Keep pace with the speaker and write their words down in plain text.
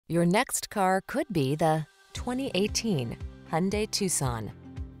Your next car could be the 2018 Hyundai Tucson.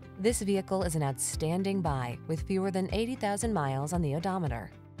 This vehicle is an outstanding buy with fewer than 80,000 miles on the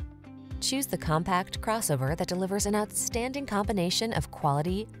odometer. Choose the compact crossover that delivers an outstanding combination of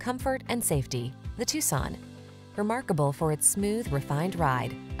quality, comfort, and safety, the Tucson. Remarkable for its smooth, refined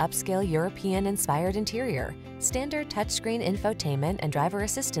ride, upscale European-inspired interior, standard touchscreen infotainment and driver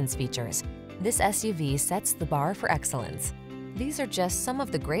assistance features, this SUV sets the bar for excellence. These are just some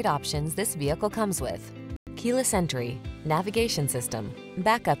of the great options this vehicle comes with: keyless entry, navigation system,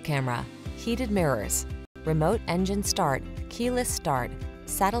 backup camera, heated mirrors, remote engine start, keyless start,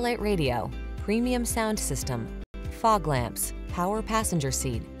 satellite radio, premium sound system, fog lamps, power passenger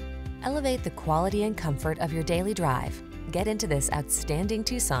seat. Elevate the quality and comfort of your daily drive. Get into this outstanding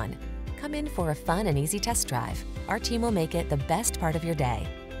Tucson. Come in for a fun and easy test drive. Our team will make it the best part of your day.